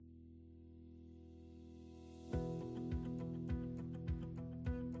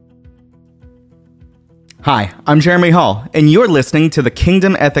Hi, I'm Jeremy Hall, and you're listening to the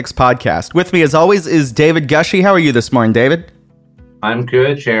Kingdom Ethics Podcast. With me, as always, is David Gushee. How are you this morning, David? I'm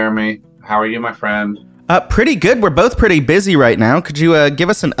good, Jeremy. How are you, my friend? Pretty good. We're both pretty busy right now. Could you give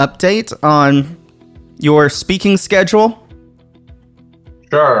us an update on your speaking schedule?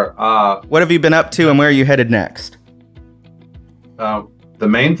 Sure. What have you been up to, and where are you headed next? The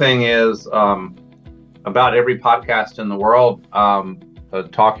main thing is about every podcast in the world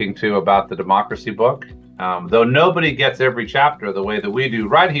talking to about the democracy book. Though nobody gets every chapter the way that we do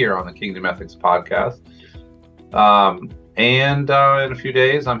right here on the Kingdom Ethics Podcast. And in a few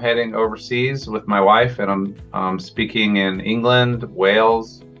days, I'm heading overseas with my wife, and I'm speaking in England,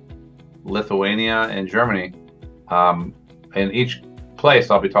 Wales, Lithuania, and Germany. In each place,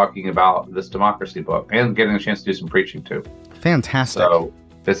 I'll be talking about this democracy book and getting a chance to do some preaching too. Fantastic. So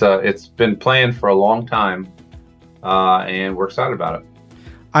it's been planned for a long time, and we're excited about it.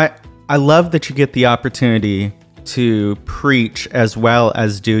 I love that you get the opportunity to preach as well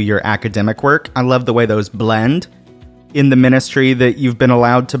as do your academic work. I love the way those blend in the ministry that you've been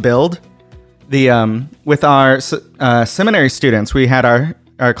allowed to build. With our seminary students, we had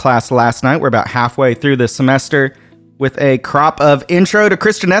our class last night. We're about halfway through the semester with a crop of Intro to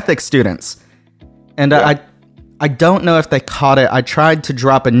Christian Ethics students. And I don't know if they caught it. I tried to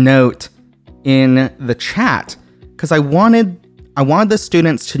drop a note in the chat because I wanted the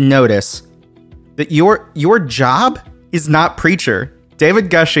students to notice that your job is not preacher. David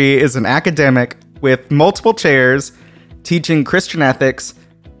Gushee is an academic with multiple chairs teaching Christian ethics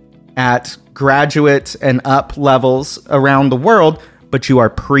at graduate and up levels around the world, but you are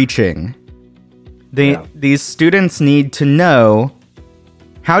preaching. These students need to know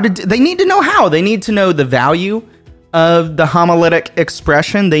they need to know the value of the homiletic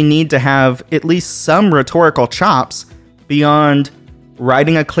expression. They need to have at least some rhetorical chops beyond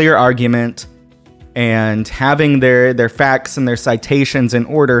writing a clear argument and having their facts and their citations in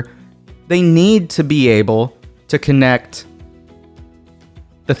order. They need to be able to connect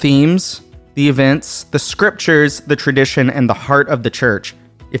the themes, the events, the scriptures, the tradition, and the heart of the church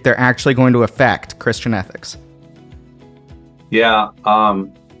if they're actually going to affect Christian ethics. Yeah,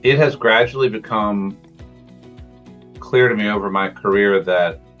 it has gradually become clear to me over my career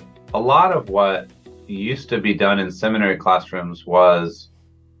that a lot of what used to be done in seminary classrooms was,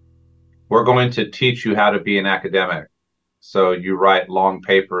 we're going to teach you how to be an academic. So you write long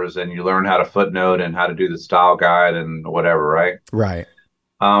papers and you learn how to footnote and how to do the style guide and whatever, right? Right.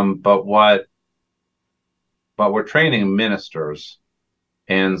 But we're training ministers.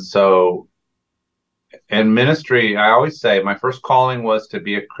 And so in ministry, I always say my first calling was to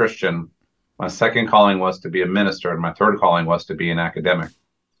be a Christian. My second calling was to be a minister. And my third calling was to be an academic.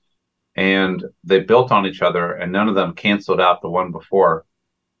 And they built on each other, and none of them canceled out the one before.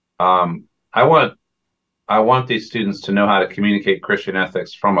 I want these students to know how to communicate Christian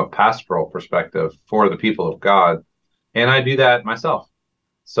ethics from a pastoral perspective for the people of God, and I do that myself.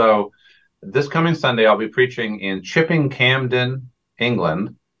 So this coming Sunday, I'll be preaching in Chipping, Camden,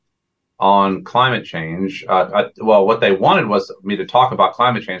 England, on climate change. What they wanted was me to talk about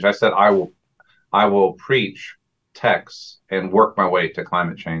climate change. I said I will preach texts and work my way to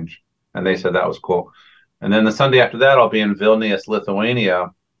climate change. And they said that was cool. And then the Sunday after that, I'll be in Vilnius,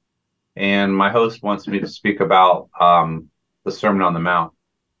 Lithuania. And my host wants me to speak about the Sermon on the Mount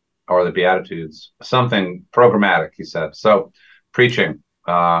or the Beatitudes, something programmatic, he said. So preaching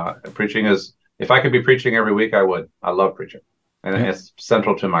is, if I could be preaching every week, I would. I love preaching. And It's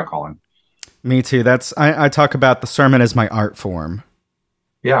central to my calling. Me too. I talk about the sermon as my art form.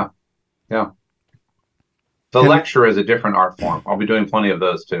 Yeah. The lecture is a different art form. I'll be doing plenty of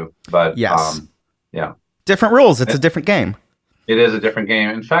those too. But yes. Yeah. Different rules. It's a different game. It is a different game.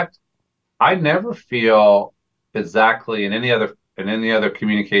 In fact, I never feel exactly in any other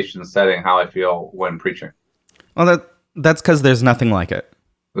communication setting how I feel when preaching. Well, that's because there's nothing like it.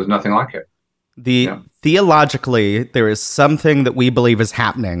 There's nothing like it. Theologically, there is something that we believe is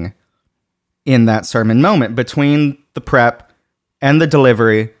happening in that sermon moment between the prep and the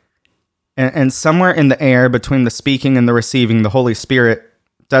delivery. And somewhere in the air between the speaking and the receiving, the Holy Spirit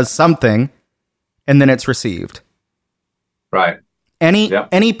does something, and then it's received. Right.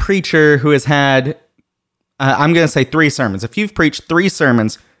 Any preacher who has had, I'm going to say 3 sermons. If you've preached 3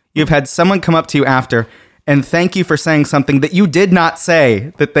 sermons, you've had someone come up to you after and thank you for saying something that you did not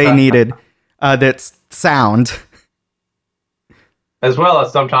say that they needed, that's sound. As well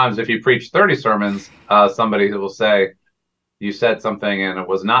as sometimes if you preach 30 sermons, somebody will say, you said something and it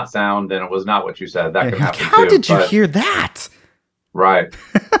was not sound and it was not what you said. That can happen too. How did you hear that? Right.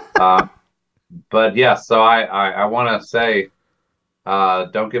 But yes, so I want to say,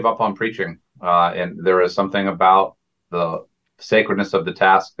 don't give up on preaching. And there is something about the sacredness of the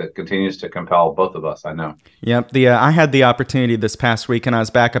task that continues to compel both of us, I know. Yep. I had the opportunity this past week, and I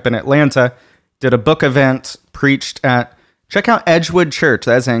was back up in Atlanta, did a book event, preached at, check out Edgewood Church.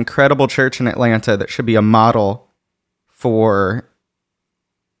 That's an incredible church in Atlanta that should be a model for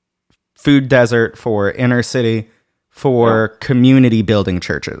food desert, for inner city, for community building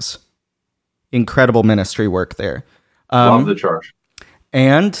churches. Incredible ministry work there. Love the church.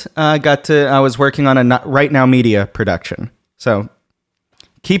 And I was working on a Right Now Media production. So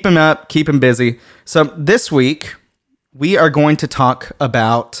keep him up, keep him busy. So this week, we are going to talk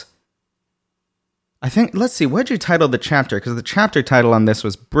about, I think, let's see, what did you title the chapter? Because the chapter title on this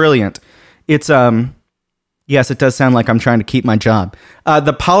was brilliant. It's, yes, it does sound like I'm trying to keep my job.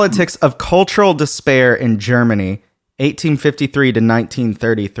 The Politics of Cultural Despair in Germany, 1853 to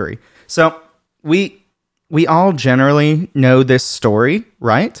 1933. So we all generally know this story,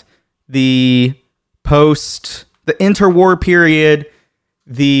 right? The interwar period,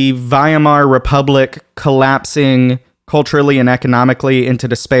 the Weimar Republic collapsing culturally and economically into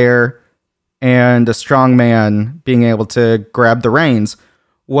despair, and a strong man being able to grab the reins.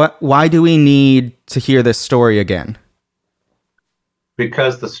 Why do we need to hear this story again?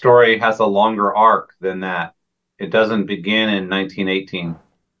 Because the story has a longer arc than that. It doesn't begin in 1918.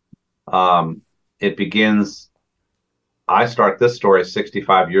 It begins, I start this story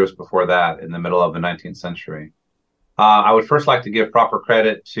 65 years before that, in the middle of the 19th century. I would first like to give proper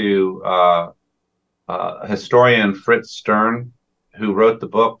credit to historian Fritz Stern, who wrote the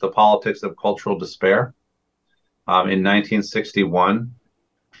book, The Politics of Cultural Despair, in 1961.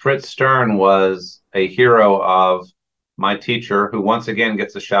 Fritz Stern was a hero of my teacher, who once again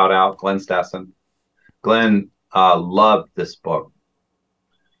gets a shout out, Glenn Stassen. Glenn loved this book.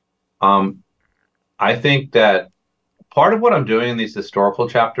 I think that part of what I'm doing in these historical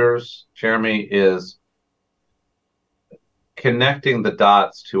chapters, Jeremy, is connecting the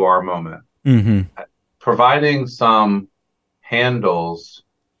dots to our moment, providing some handles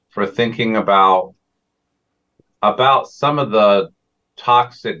for thinking about some of the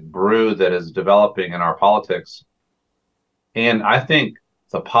toxic brew that is developing in our politics. And I think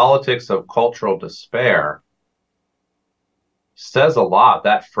the politics of cultural despair says a lot.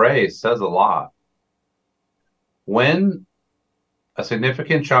 That phrase says a lot. When a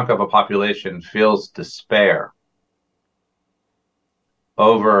significant chunk of a population feels despair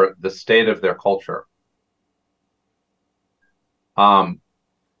over the state of their culture, and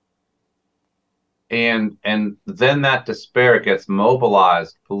then that despair gets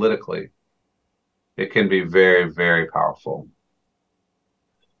mobilized politically, it can be very, very powerful.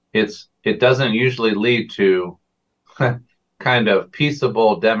 It doesn't usually lead to kind of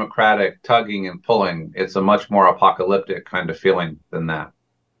peaceable democratic tugging and pulling. It's a much more apocalyptic kind of feeling than that.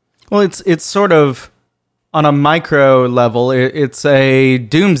 Well, it's sort of on a micro level. It's a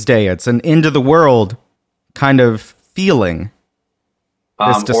doomsday. It's an end of the world kind of feeling.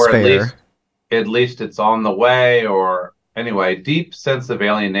 This despair. Or at least it's on the way. Or anyway, deep sense of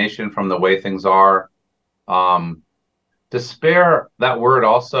alienation from the way things are. Despair, that word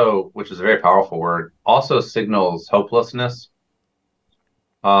also, which is a very powerful word, also signals hopelessness.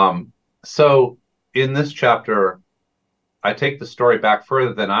 So in this chapter, I take the story back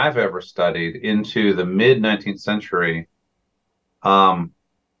further than I've ever studied, into the mid-19th century. And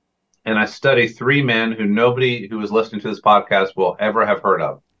I study three men who nobody who is listening to this podcast will ever have heard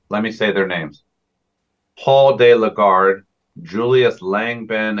of. Let me say their names. Paul de la Garde, Julius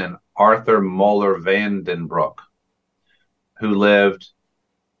Langben, and Arthur Moller Vandenbroek, who lived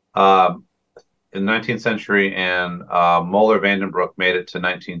in the 19th century, and Moller Vandenbroek made it to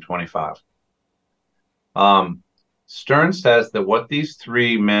 1925. Stern says that what these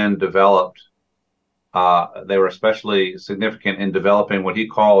three men developed, they were especially significant in developing what he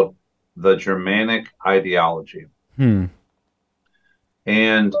called the Germanic ideology.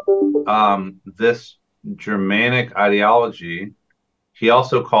 And this Germanic ideology, he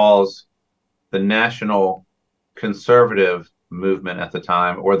also calls the national conservative movement at the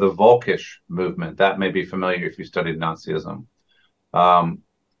time, or the Volkisch movement. That may be familiar if you studied Nazism.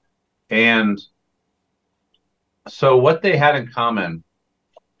 And so what they had in common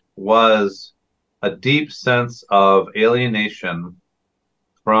was a deep sense of alienation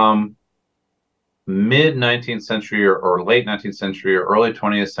from mid-19th century or late 19th century or early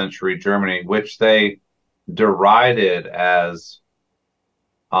 20th century Germany, which they derided as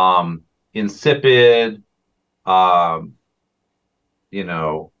insipid,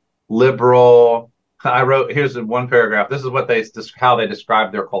 liberal. I wrote, here's one paragraph. This is how they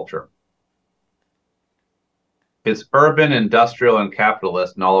describe their culture. It's urban, industrial, and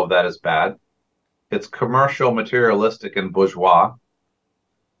capitalist, and all of that is bad. It's commercial, materialistic, and bourgeois.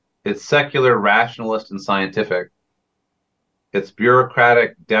 It's secular, rationalist, and scientific. It's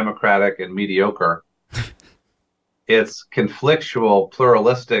bureaucratic, democratic, and mediocre. It's conflictual,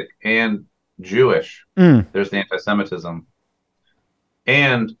 pluralistic, and Jewish. There's the anti-Semitism.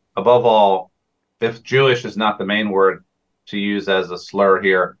 And above all, if Jewish is not the main word to use as a slur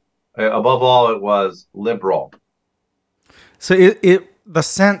here, above all, it was liberal. So the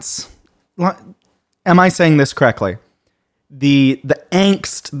sense, am I saying this correctly? The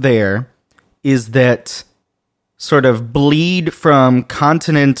angst there is that sort of bleed from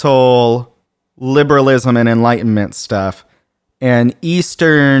continental liberalism and Enlightenment stuff, and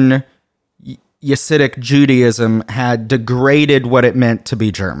Eastern Hasidic Judaism had degraded what it meant to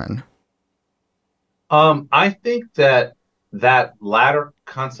be German. I think that latter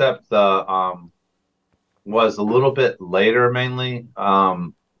concept was a little bit later, mainly.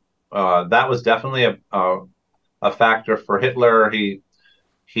 That was definitely a factor for Hitler.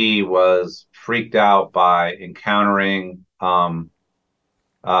 He was freaked out by encountering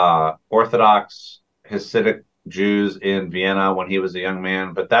Orthodox Hasidic Jews in Vienna when he was a young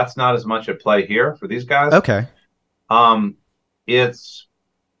man, but that's not as much at play here for these guys. Okay. It's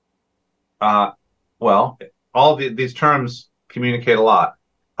well, all these terms communicate a lot.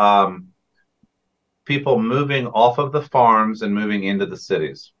 People moving off of the farms and moving into the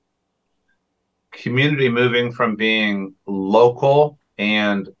cities. Community moving from being local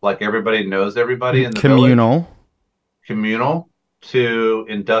and like everybody knows everybody in the village, communal to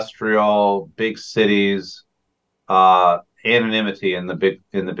industrial, big cities, anonymity in the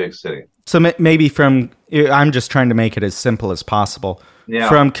big city. So maybe I'm just trying to make it as simple as possible. Yeah.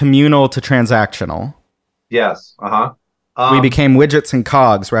 From communal to transactional. Yes. We became widgets and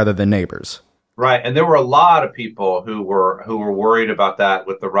cogs rather than neighbors. Right, and there were a lot of people who were worried about that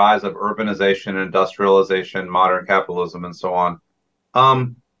with the rise of urbanization, industrialization, modern capitalism, and so on.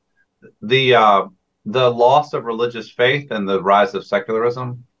 The loss of religious faith and the rise of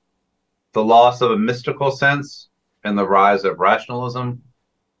secularism, the loss of a mystical sense and the rise of rationalism,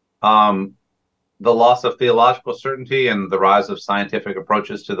 the loss of theological certainty and the rise of scientific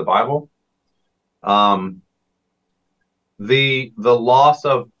approaches to the Bible,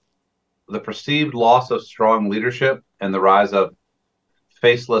 the perceived loss of strong leadership and the rise of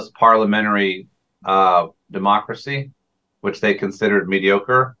faceless parliamentary democracy, which they considered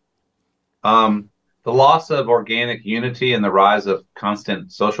mediocre. The loss of organic unity and the rise of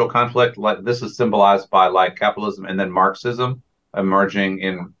constant social conflict. Like this is symbolized by like capitalism and then Marxism emerging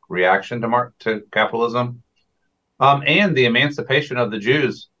in reaction to capitalism, and the emancipation of the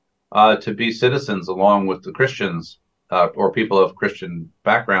Jews to be citizens along with the Christians or people of Christian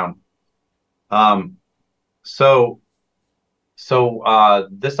background. So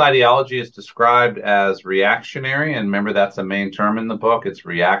this ideology is described as reactionary, and remember that's a main term in the book. It's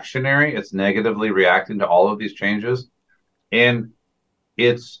reactionary. It's negatively reacting to all of these changes, and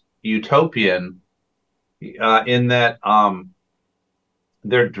it's utopian in that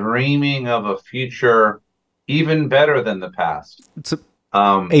they're dreaming of a future even better than the past. It's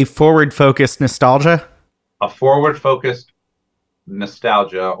a forward-focused nostalgia. A forward-focused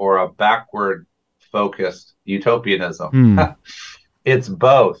nostalgia or a backward-focused utopianism. It's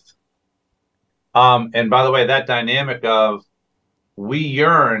both. And by the way, that dynamic of we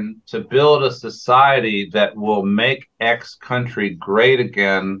yearn to build a society that will make X country great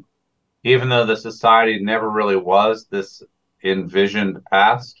again, even though the society never really was this envisioned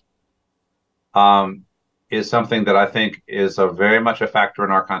past, is something that I think is very much a factor in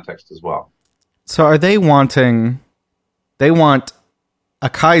our context as well. So are they want a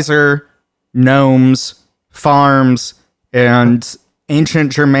Kaiser, gnomes, farms, and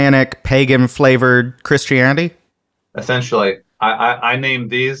ancient Germanic pagan-flavored Christianity? Essentially, I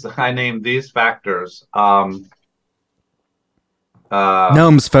named these factors.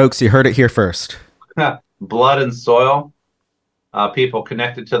 Gnomes, folks, you heard it here first. Blood and soil, people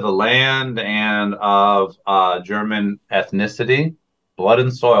connected to the land and of German ethnicity. Blood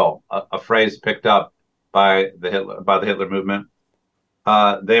and soil, a phrase picked up by the Hitler movement.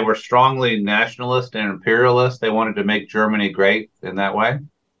 They were strongly nationalist and imperialist. They wanted to make Germany great in that way.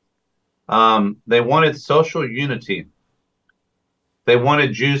 They wanted social unity. They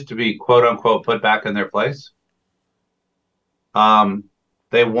wanted Jews to be, quote unquote, put back in their place.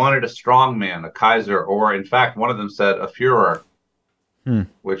 They wanted a strong man, a Kaiser, or in fact, one of them said a Führer,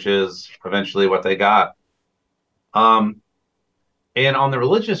 which is eventually what they got. And on the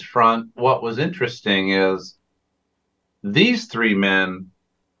religious front, what was interesting is these three men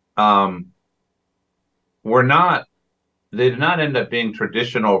they did not end up being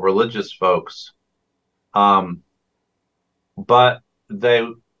traditional religious folks Um, but they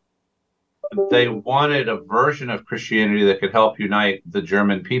wanted a version of Christianity that could help unite the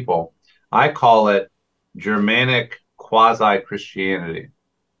German people. I call it Germanic quasi-Christianity.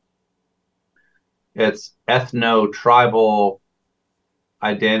 It's ethno-tribal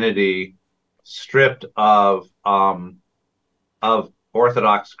identity stripped of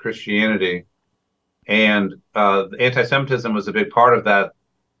Orthodox Christianity, and anti-Semitism was a big part of that.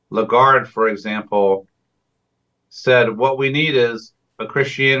 Lagarde, for example, said what we need is a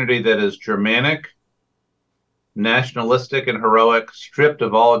Christianity that is Germanic, nationalistic, and heroic, stripped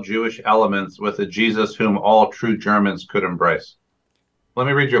of all Jewish elements, with a Jesus whom all true Germans could embrace. Let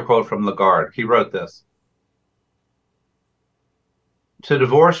me read you a quote from Lagarde. He wrote this: "To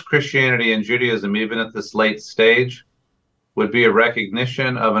divorce Christianity and Judaism, even at this late stage, would be a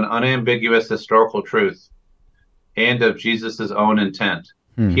recognition of an unambiguous historical truth and of Jesus' own intent.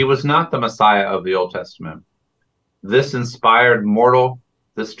 He was not the Messiah of the Old Testament. This inspired mortal,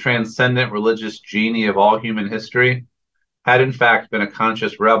 this transcendent religious genie of all human history, had in fact been a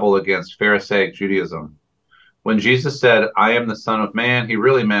conscious rebel against Pharisaic Judaism. When Jesus said, 'I am the Son of Man,' he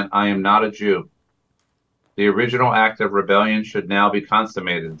really meant, 'I am not a Jew.' The original act of rebellion should now be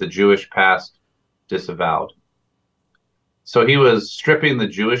consummated, the Jewish past disavowed." So he was stripping the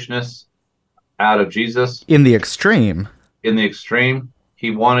Jewishness out of Jesus. In the extreme. In the extreme. He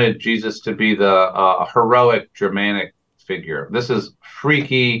wanted Jesus to be the heroic Germanic figure. This is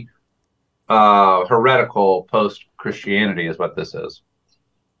freaky, heretical post-Christianity is what this is.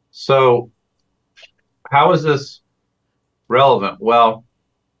 So how is this relevant? Well,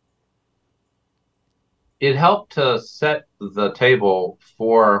 it helped to set the table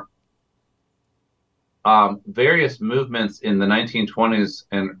for various movements in the 1920s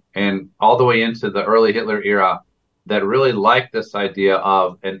and all the way into the early Hitler era that really liked this idea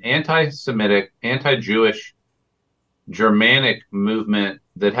of an anti-Semitic, anti-Jewish, Germanic movement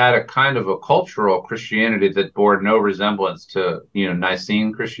that had a kind of a cultural Christianity that bore no resemblance to,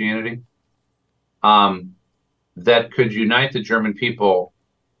 Nicene Christianity, that could unite the German people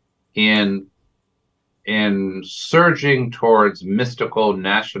in surging towards mystical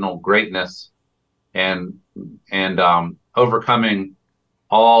national greatness and overcoming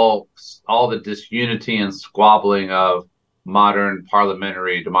all the disunity and squabbling of modern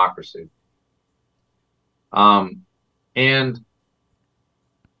parliamentary democracy. And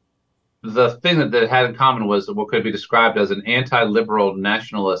the thing that they had in common was what could be described as an anti-liberal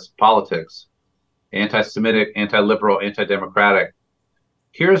nationalist politics, anti-Semitic, anti-liberal, anti-democratic.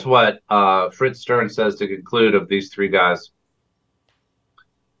 Here's what Fritz Stern says to conclude of these three guys.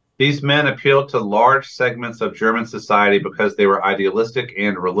 These men appealed to large segments of German society because they were idealistic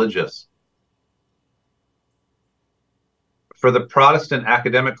and religious. For the Protestant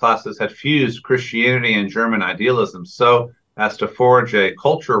academic classes had fused Christianity and German idealism so as to forge a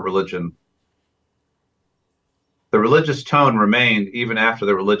cultural religion. The religious tone remained even after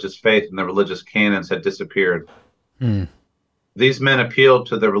the religious faith and the religious canons had disappeared. These men appealed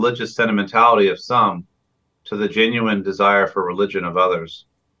to the religious sentimentality of some, to the genuine desire for religion of others.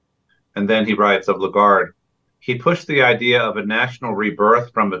 And then he writes of Lagarde, he pushed the idea of a national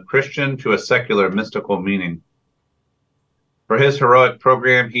rebirth from a Christian to a secular mystical meaning. For his heroic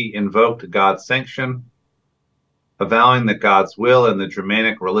program, he invoked God's sanction, avowing that God's will and the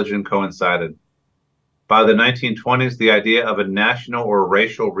Germanic religion coincided. By the 1920s, the idea of a national or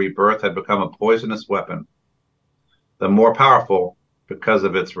racial rebirth had become a poisonous weapon, the more powerful because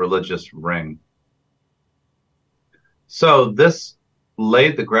of its religious ring. So this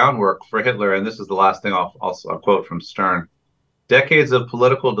laid the groundwork for Hitler, and this is the last thing I'll quote from Stern. Decades of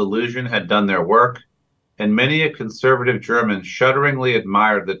political delusion had done their work, and many a conservative German shudderingly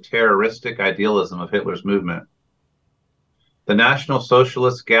admired the terroristic idealism of Hitler's movement. The National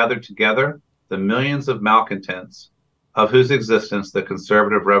Socialists gathered together the millions of malcontents of whose existence the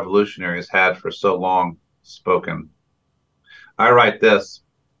conservative revolutionaries had for so long spoken. I write this: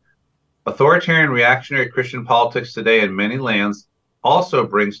 authoritarian reactionary Christian politics today in many lands also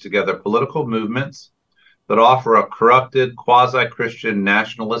brings together political movements that offer a corrupted quasi-Christian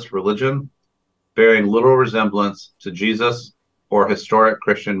nationalist religion bearing little resemblance to Jesus or historic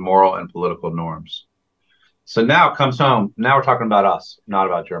Christian moral and political norms. So now it comes home. Now we're talking about us, not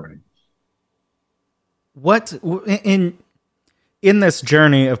about Germany. What in this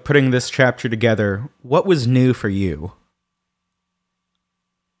journey of putting this chapter together, what was new for you?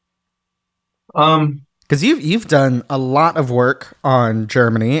 Because you've done a lot of work on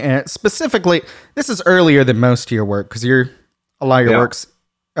Germany, and specifically, this is earlier than most of your work, because a lot of your work's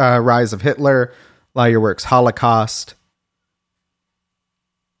Rise of Hitler, a lot of your work's Holocaust.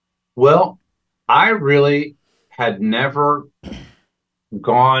 Well, I really had never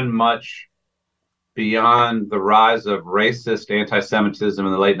gone much beyond the rise of racist anti-Semitism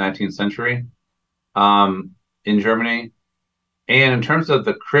in the late 19th century in Germany. And in terms of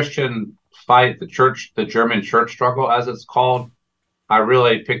the Christian fight, the German church struggle, as it's called, I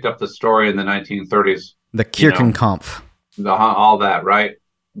really picked up the story in the 1930s. The Kirchenkampf. All that, right?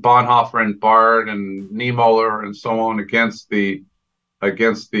 Bonhoeffer and Barth and Niemöller and so on against the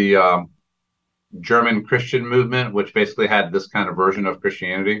German Christian movement, which basically had this kind of version of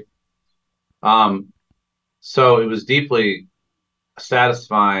Christianity. So it was deeply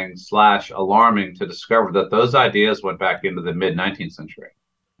satisfying / alarming to discover that those ideas went back into the mid 19th century.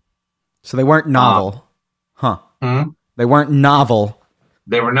 So they weren't novel. They weren't novel.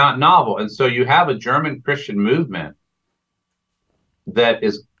 They were not novel. And so you have a German Christian movement that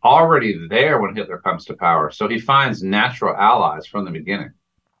is already there when Hitler comes to power. So he finds natural allies from the beginning.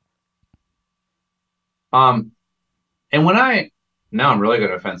 And now I'm really going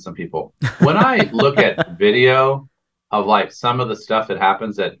to offend some people. When I look at video of like some of the stuff that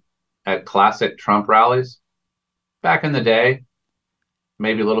happens at classic Trump rallies back in the day,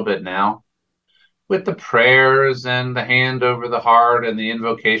 maybe a little bit now, with the prayers and the hand over the heart and the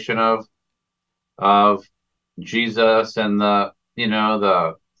invocation of Jesus and the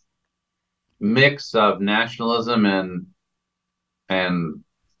mix of nationalism and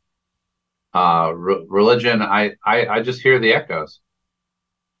religion, I just hear the echoes.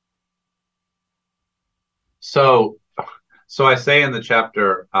 So I say in the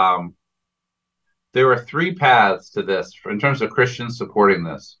chapter, there are three paths to this in terms of Christians supporting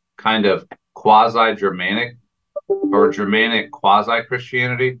this kind of quasi-Germanic or Germanic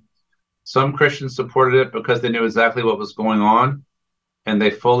quasi-Christianity. Some Christians supported it because they knew exactly what was going on, and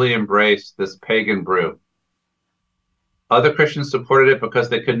they fully embraced this pagan brew. Other Christians supported it because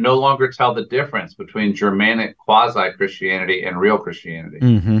they could no longer tell the difference between Germanic quasi-Christianity and real Christianity.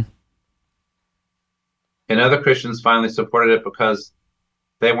 Mm-hmm. And other Christians finally supported it because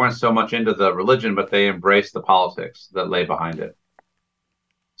they weren't so much into the religion, but they embraced the politics that lay behind it.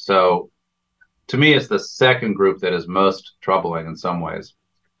 So to me, it's the second group that is most troubling in some ways.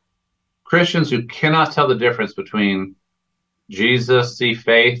 Christians who cannot tell the difference between Jesus, see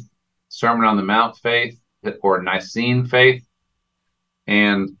faith, Sermon on the Mount faith, or Nicene faith,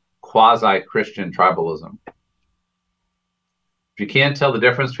 and quasi-Christian tribalism. If you can't tell the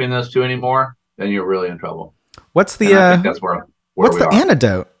difference between those two anymore, then you're really in trouble. What's the I think that's where what's the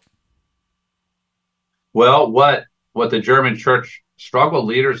antidote? Well, what the German church struggle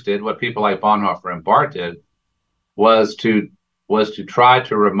leaders did, what people like Bonhoeffer and Barth did, was to try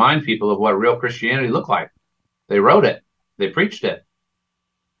to remind people of what real Christianity looked like. They wrote it. They preached it.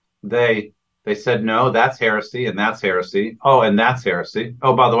 They said, no, that's heresy, and that's heresy. Oh, and that's heresy.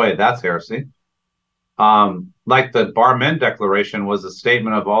 Oh, by the way, that's heresy. Like the Bar Men Declaration was a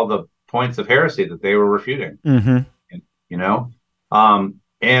statement of all the points of heresy that they were refuting. Mm-hmm.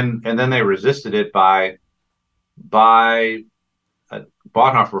 And then they resisted it by Bonhoeffer,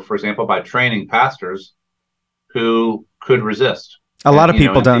 for example, by training pastors who could resist. A lot of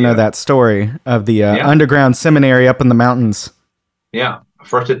people don't know that story of the underground seminary up in the mountains. Yeah.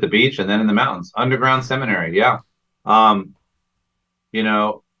 First at the beach and then in the mountains. Underground seminary. Yeah.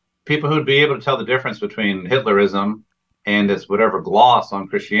 People who'd be able to tell the difference between Hitlerism and its whatever gloss on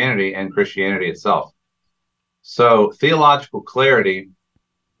Christianity and Christianity itself. So theological clarity,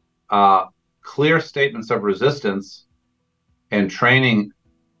 clear statements of resistance, and training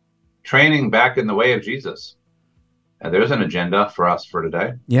back in the way of Jesus. There's an agenda for us for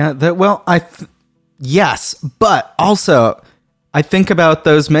today. Yeah. Yes, but also I think about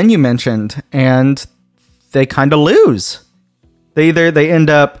those men you mentioned, and they kind of lose. They end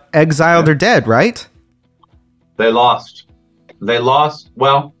up exiled or dead, right? They lost.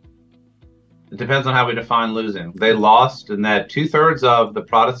 Well, it depends on how we define losing. They lost in that 2/3 of the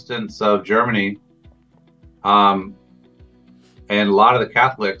Protestants of Germany, and a lot of the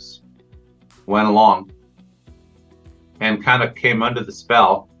Catholics went along and kind of came under the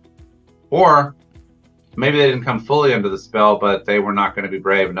spell, or maybe they didn't come fully under the spell, but they were not going to be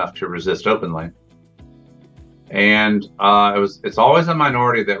brave enough to resist openly. And it's always a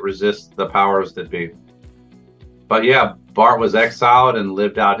minority that resists the powers that be. But yeah, Barth was exiled and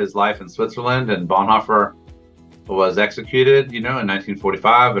lived out his life in Switzerland, and Bonhoeffer was executed, in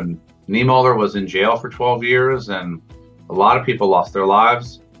 1945, and Niemöller was in jail for 12 years, and a lot of people lost their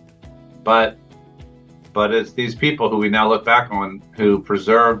lives. But it's these people who we now look back on who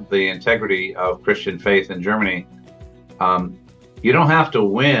preserved the integrity of Christian faith in Germany. You don't have to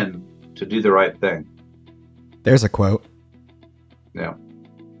win to do the right thing. There's a quote. Yeah.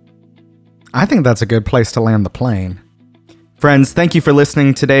 I think that's a good place to land the plane. Friends, thank you for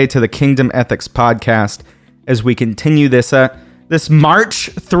listening today to the Kingdom Ethics Podcast as we continue this march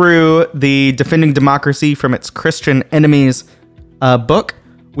through the Defending Democracy from Its Christian Enemies book.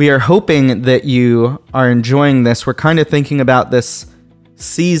 We are hoping that you are enjoying this. We're kind of thinking about this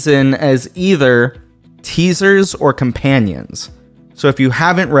season as either teasers or companions. So if you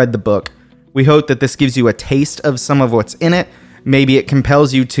haven't read the book, we hope that this gives you a taste of some of what's in it. Maybe it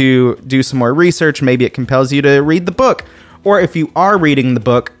compels you to do some more research. Maybe it compels you to read the book. Or if you are reading the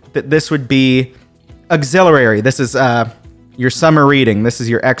book, that this would be auxiliary. This is your summer reading. This is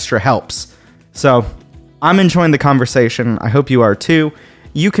your extra helps. So I'm enjoying the conversation. I hope you are too.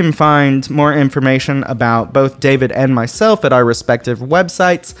 You can find more information about both David and myself at our respective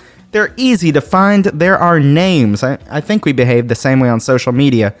websites. They're easy to find. There are names. I think we behave the same way on social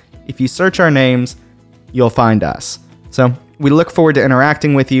media. If you search our names, you'll find us. So we look forward to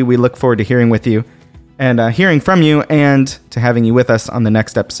interacting with you. We look forward to hearing with you and hearing from you and to having you with us on the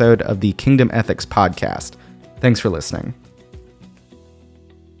next episode of the Kingdom Ethics Podcast. Thanks for listening.